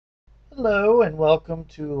Hello and welcome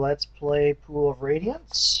to Let's Play Pool of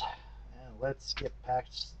Radiance. And let's get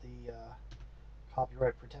past the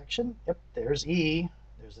copyright protection. Yep, there's E.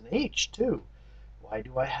 There's an H too. Why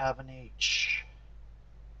do I have an H?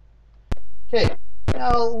 Okay,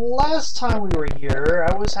 now last time we were here,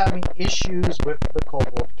 I was having issues with the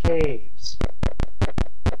kobold caves.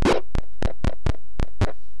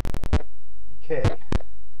 Okay.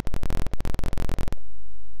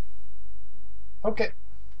 Okay.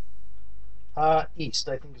 East,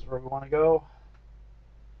 I think, is where we want to go.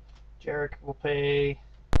 Jarek will pay.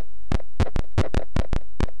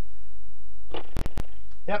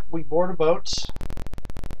 Yep, we board a boat.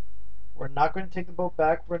 We're not going to take the boat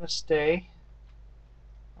back. We're going to stay.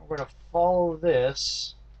 We're going to follow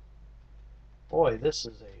this. Boy, this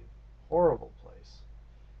is a horrible place.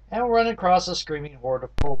 And we'll run across a screaming horde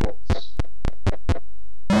of kobolds.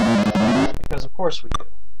 Because of course we do.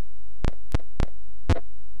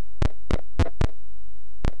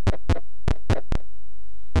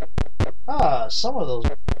 Some of those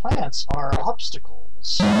plants are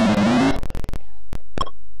obstacles.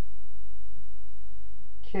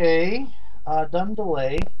 Okay, done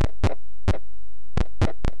delay.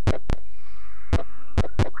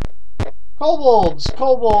 Kobolds!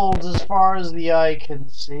 Kobolds as far as the eye can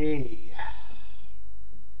see.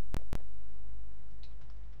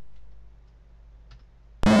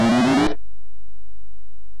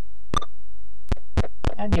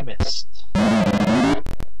 And you missed.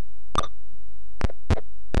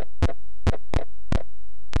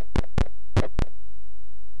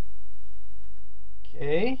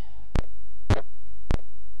 Okay.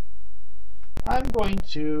 I'm going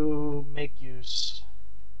to make use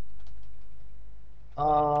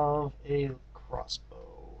of a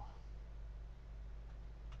crossbow.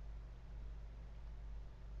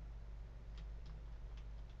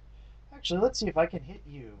 Actually, let's see if I can hit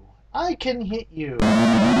you. I can hit you.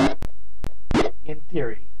 In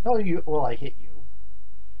theory. No, well, I hit you.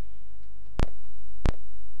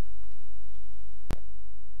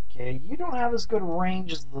 Okay, you don't have as good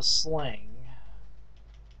range as the sling.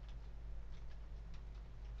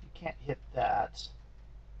 You can't hit that.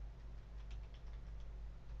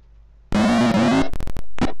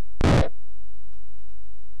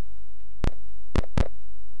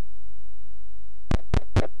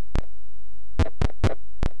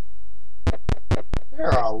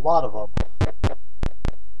 There are a lot of them.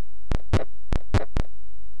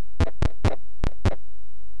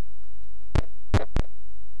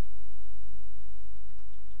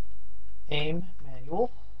 Aim, manual.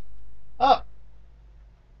 Oh!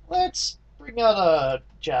 Let's bring out a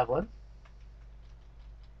javelin.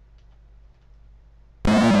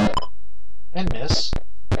 And miss.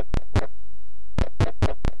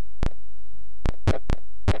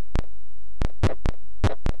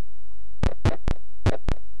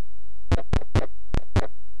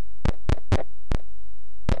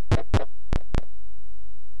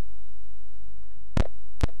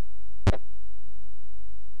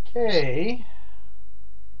 Okay.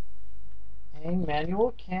 Aim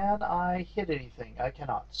manual. Can I hit anything? I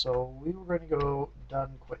cannot. So we were going to go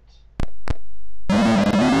done quit.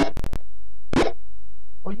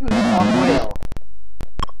 Oh, you hit on whale.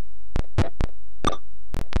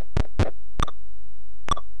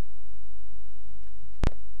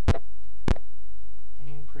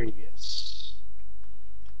 Aim previous.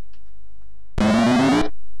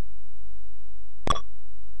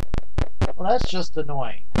 Well, that's just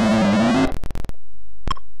annoying.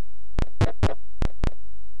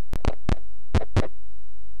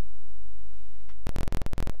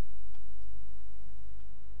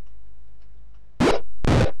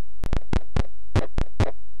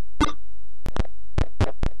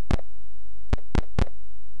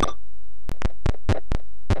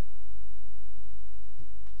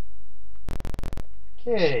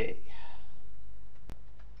 Okay.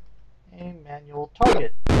 Aim manual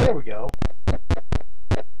target. There we go.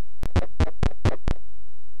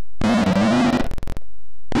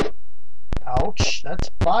 Ouch. That's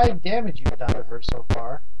 5 damage you've done to her so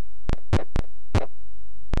far.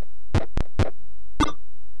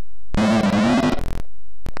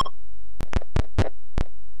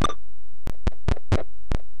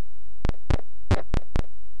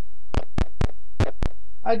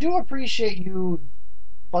 I do appreciate you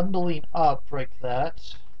bundling up like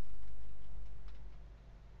that.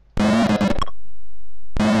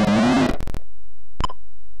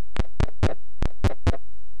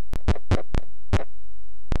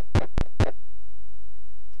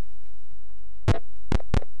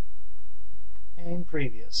 Aim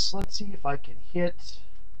previous. Let's see if I can hit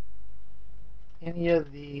any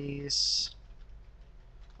of these.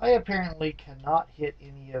 I apparently cannot hit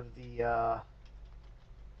any of the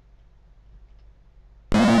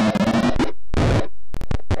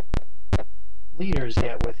leaders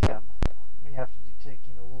yet with him. May have to be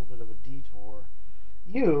taking a little bit of a detour.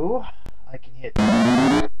 You, I can hit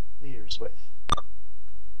leaders with.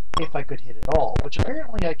 If I could hit it all, which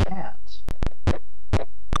apparently I can't.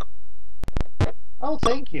 Oh,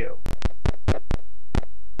 thank you.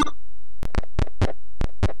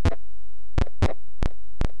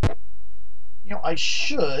 You know, I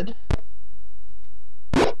should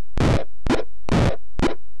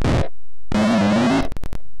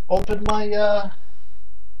open my,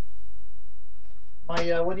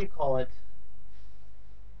 what do you call it?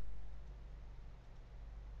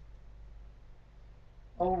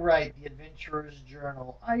 Oh, right, the Adventurer's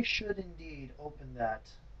Journal. I should indeed open that.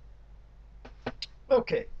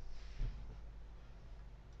 Okay.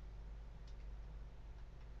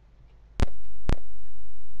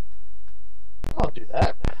 I'll do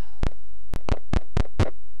that.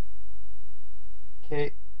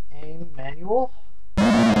 Okay, aim manual.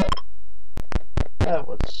 That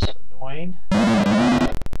was annoying.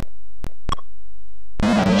 I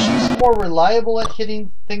wish she's more reliable at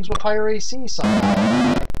hitting things with higher AC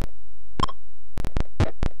somehow.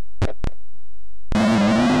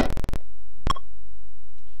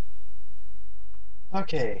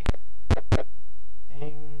 Okay.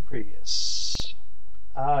 Aim previous.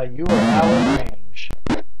 You are now in range.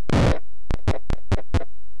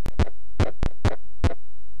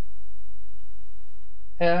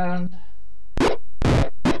 And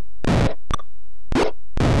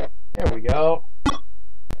there we go.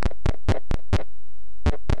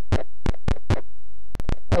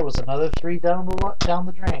 That was another 3 down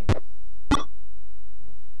the drain.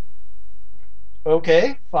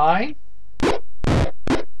 Okay, fine.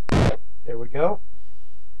 There we go.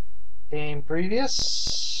 Aim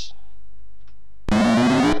previous.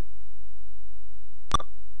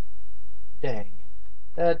 Dang,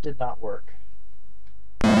 that did not work.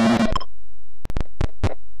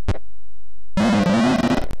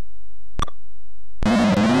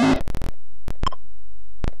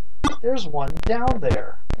 There's one down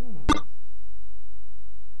there.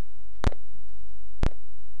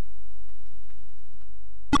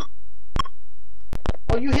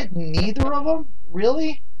 Oh, you hit neither of them?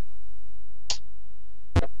 Really?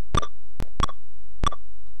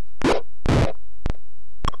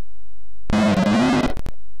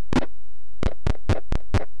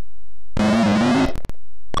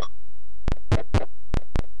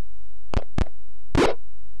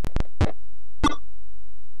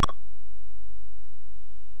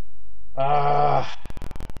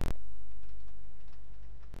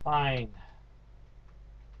 Fine.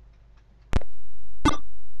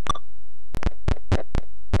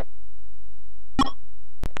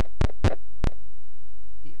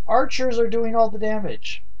 The archers are doing all the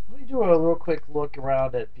damage. Let me do a real quick look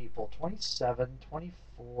around at people. 27,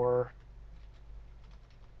 24.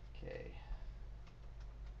 Okay.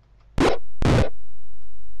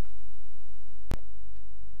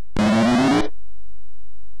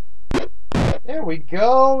 There we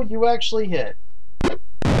go. You actually hit.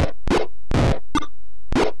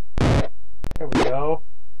 There we go.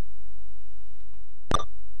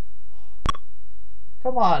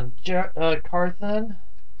 Come on, Carthan.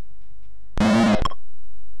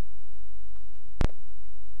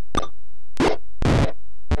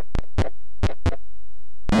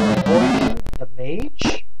 Avoiding the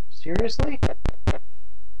mage? Seriously?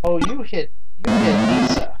 Oh, you hit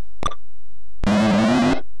Nisa.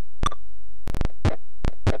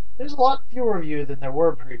 There's a lot fewer of you than there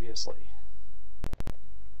were previously.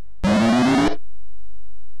 Damn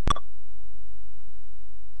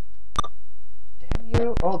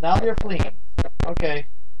you. Oh, now they're fleeing. Okay.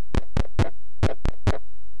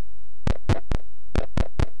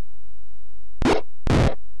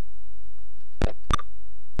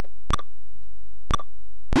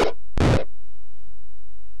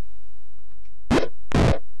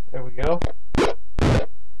 There we go.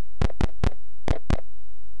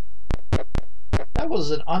 That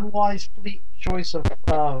was an unwise choice of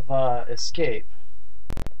escape.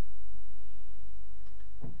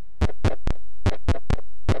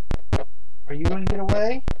 Are you going to get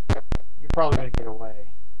away? You're probably going to get away.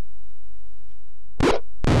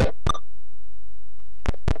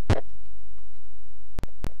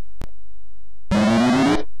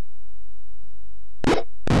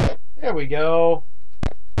 There we go.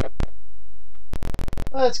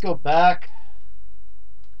 Let's go back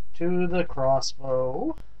to the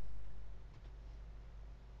crossbow.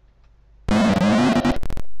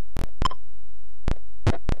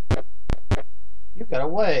 You got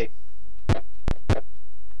away.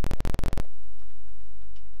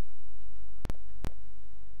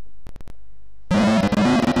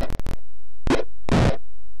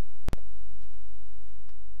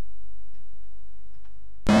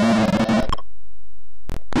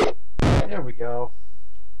 There we go.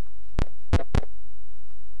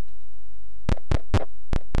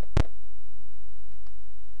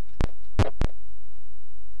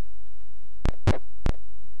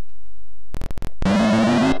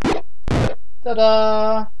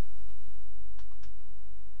 Ta-da!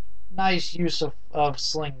 Nice use of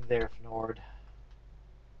sling there, Fnord.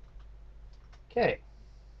 Okay.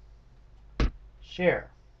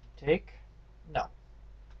 Share. Take. No.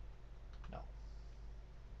 No.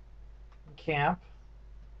 Camp.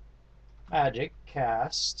 Magic.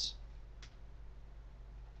 Cast.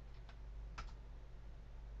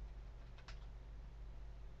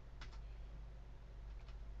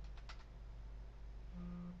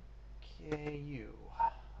 KU.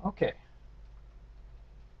 Okay.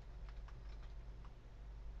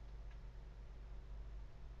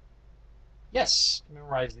 Yes,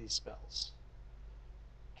 memorize these spells.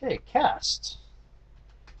 Okay, cast.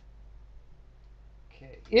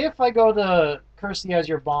 Okay, if I go to Curse the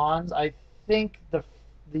Azure Bonds, I think the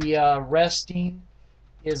resting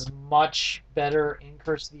is much better in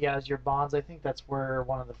Curse the Azure Bonds. I think that's where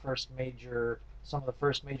some of the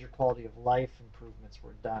first major quality of life improvements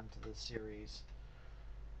were done to the series.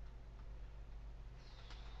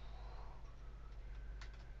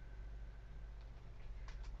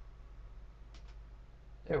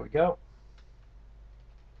 There we go.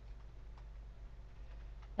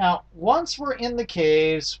 Now, once we're in the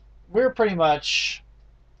caves, we're pretty much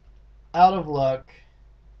out of luck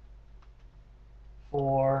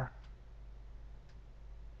for...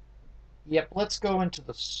 Yep, let's go into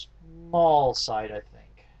the small side, I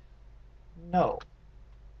think. No.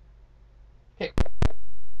 Okay.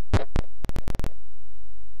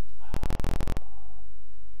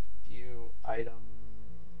 View items.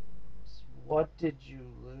 What did you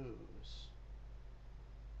lose?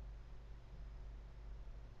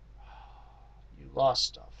 You lost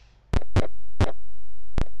stuff.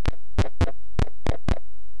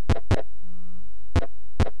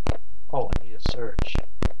 Oh, I need a search.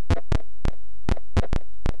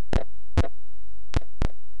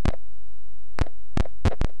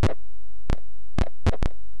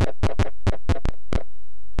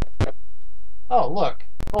 Oh, look.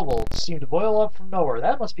 Kobolds seem to boil up from nowhere.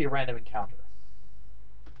 That must be a random encounter.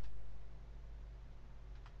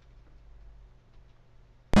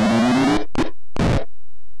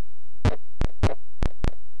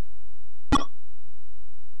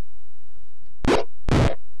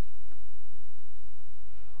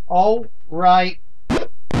 Oh, right.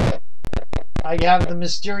 I have the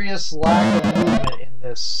mysterious lack of movement in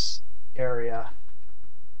this area.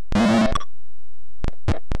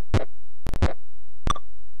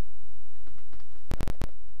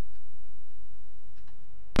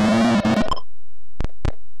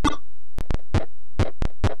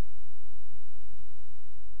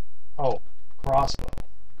 Oh, crossbow.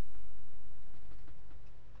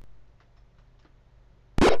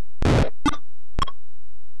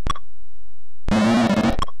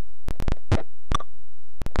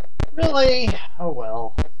 Really? Oh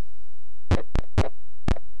well.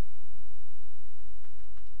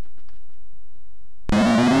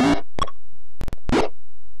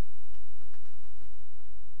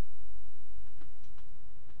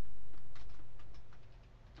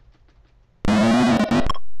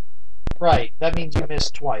 Right, that means you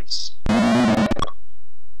missed twice.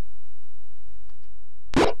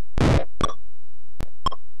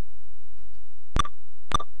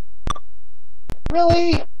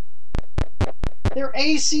 Really? They're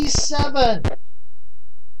AC 7!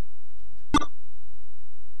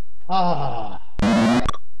 Ah.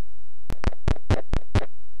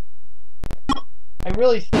 I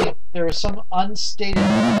really think there is some unstated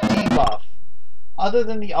debuff, other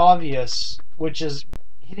than the obvious, which is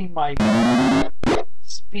hitting my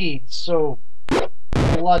speed so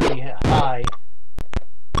bloody high.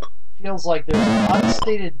 Feels like there's an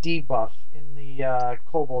unstated debuff in the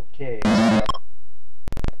Kobold Caves.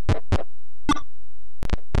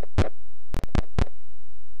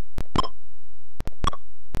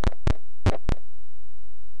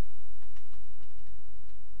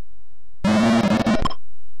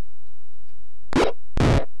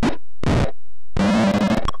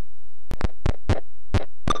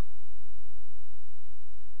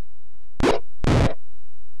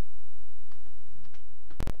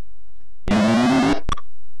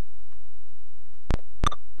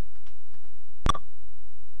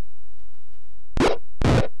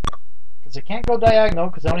 Because I can't go diagonal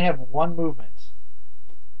because I only have one movement.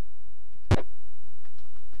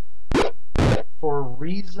 For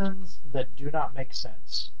reasons that do not make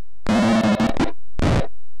sense.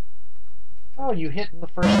 Oh, you hit in the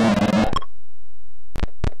first one.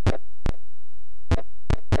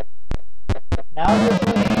 Now you're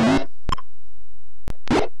fleeing.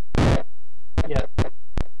 Yeah.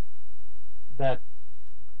 That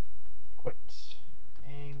quit.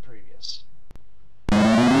 Aim previous.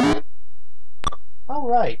 Oh,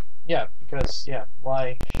 right. Yeah, because, yeah,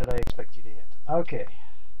 why should I expect you to hit? Okay.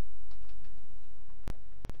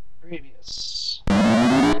 Previous.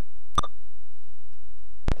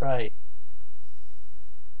 Right.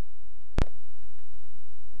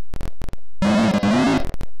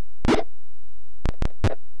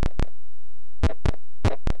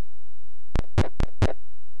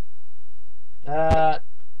 That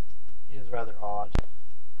is rather odd.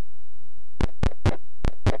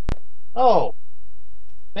 Oh!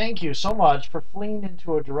 Thank you so much for fleeing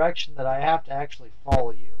into a direction that I have to actually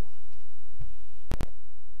follow you.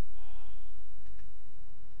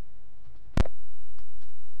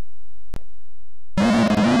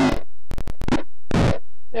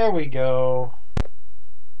 There we go.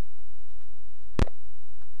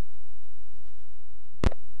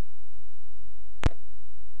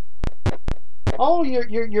 Oh,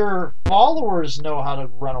 your followers know how to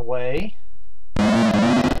run away.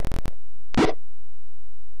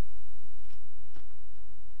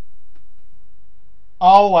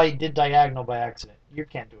 Oh, I did diagonal by accident. You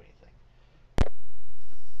can't do anything.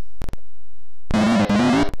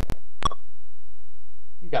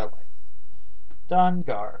 You got away. Done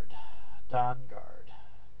guard. Done guard.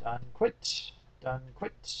 Done quit. Done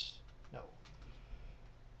quit. No.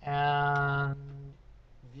 And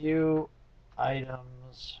view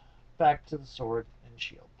items. Back to the sword and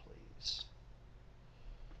shield, please.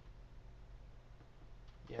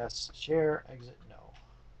 Yes. Share. Exit. No.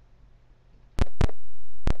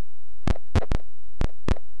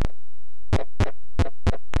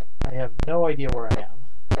 I have no idea where I am.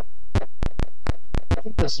 I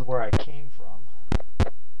think this is where I came from.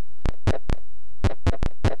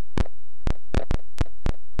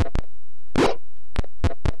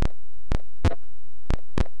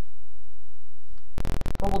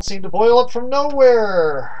 Kobold seemed to boil up from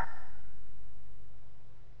nowhere.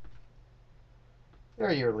 There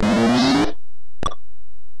are your leaders.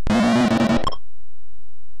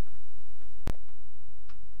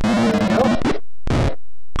 There we go.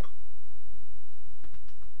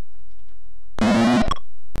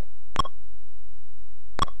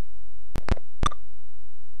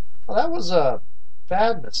 Well, that was a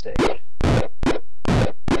bad mistake.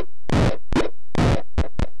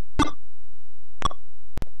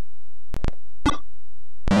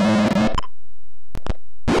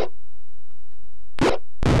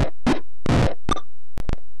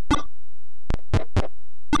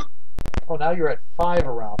 Oh, now you're at 5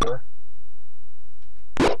 around her.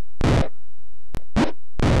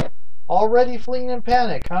 Already fleeing in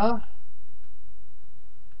panic, huh?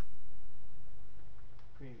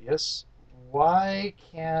 Previous. Why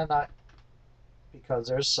can't I? Because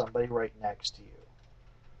there's somebody right next to you.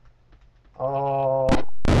 Oh,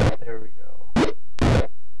 there we go.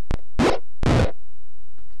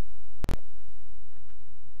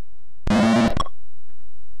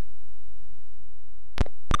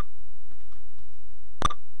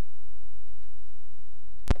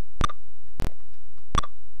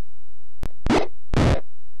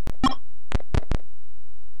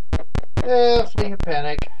 Flee in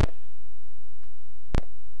panic.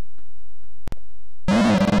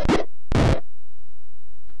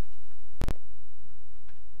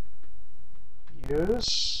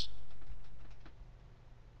 Use.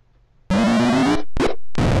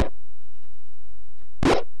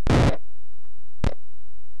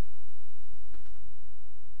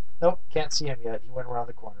 Nope, can't see him yet. He went around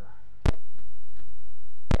the corner.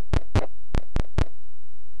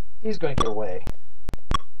 He's going to get away.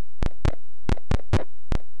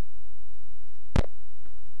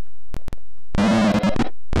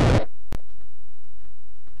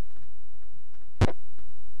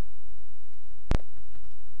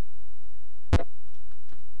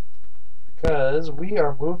 Because we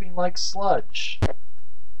are moving like sludge.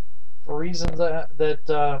 For reasons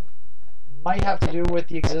that might have to do with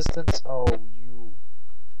the existence. Oh, you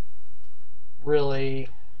really.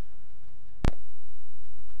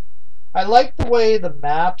 I like the way the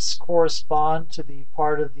maps correspond to the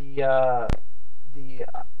part of the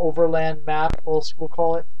overland map, we'll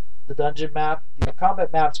call it, the dungeon map. The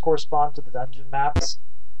combat maps correspond to the dungeon maps.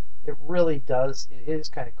 It really does. It is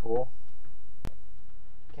kind of cool.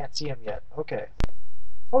 Can't see him yet. Okay.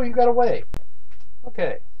 Oh, you got away.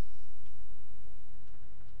 Okay.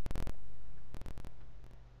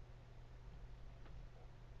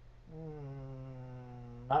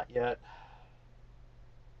 Not yet.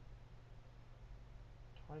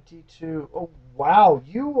 22. Oh, wow.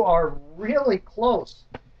 You are really close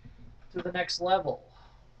to the next level.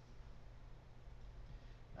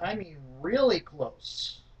 I mean, really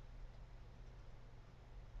close.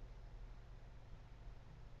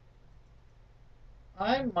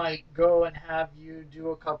 I might go and have you do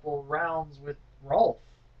a couple rounds with Rolf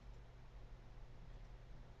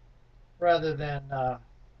rather than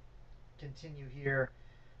continue here.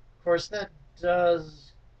 Of course, that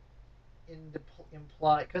does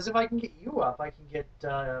imply, because if I can get you up, I can get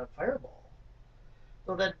Fireball.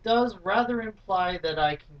 So that does rather imply that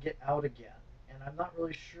I can get out again, and I'm not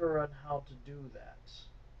really sure on how to do that.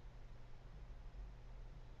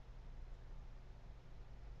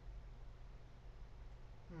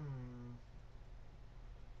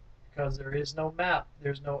 Because there is no map.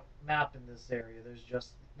 There's no map in this area. There's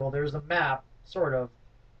just, well, there's a map, sort of,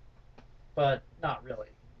 but not really.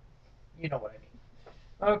 You know what I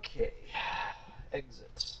mean. Okay.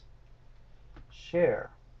 Exit.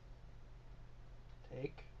 Share.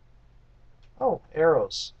 Take. Oh,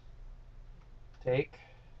 arrows. Take.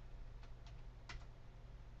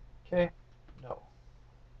 Okay. No.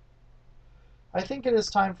 I think it is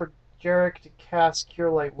time for Jarek to cast Cure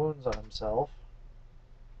Light Wounds on himself.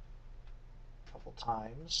 A couple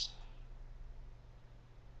times.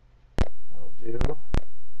 That'll do.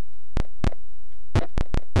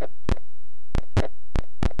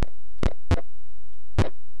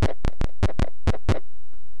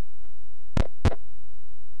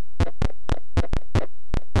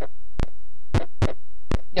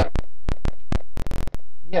 Yep.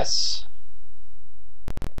 Yes.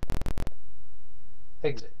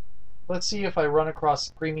 Exit. Let's see if I run across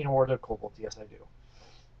Screaming Horde of Kobolds. Yes, I do.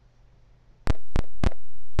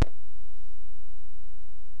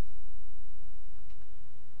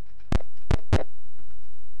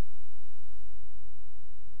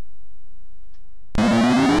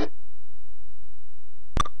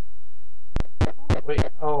 Oh, wait.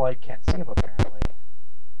 Oh, I can't see him apparently.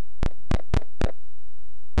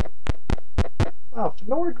 Wow,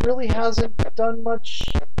 Nord really hasn't done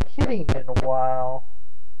much hitting in a while.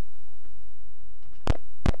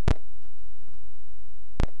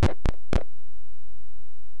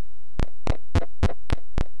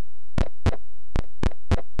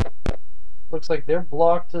 Looks like they're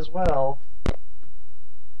blocked as well.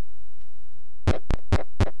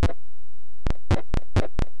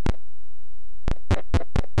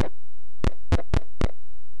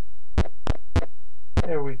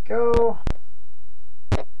 There we go.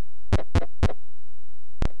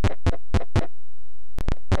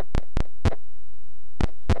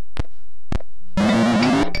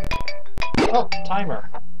 Oh, timer.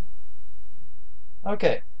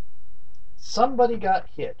 Okay. Somebody got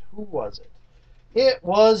hit. Who was it? It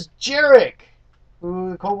was Jarek,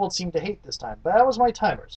 who the kobolds seemed to hate this time. But that was my timers.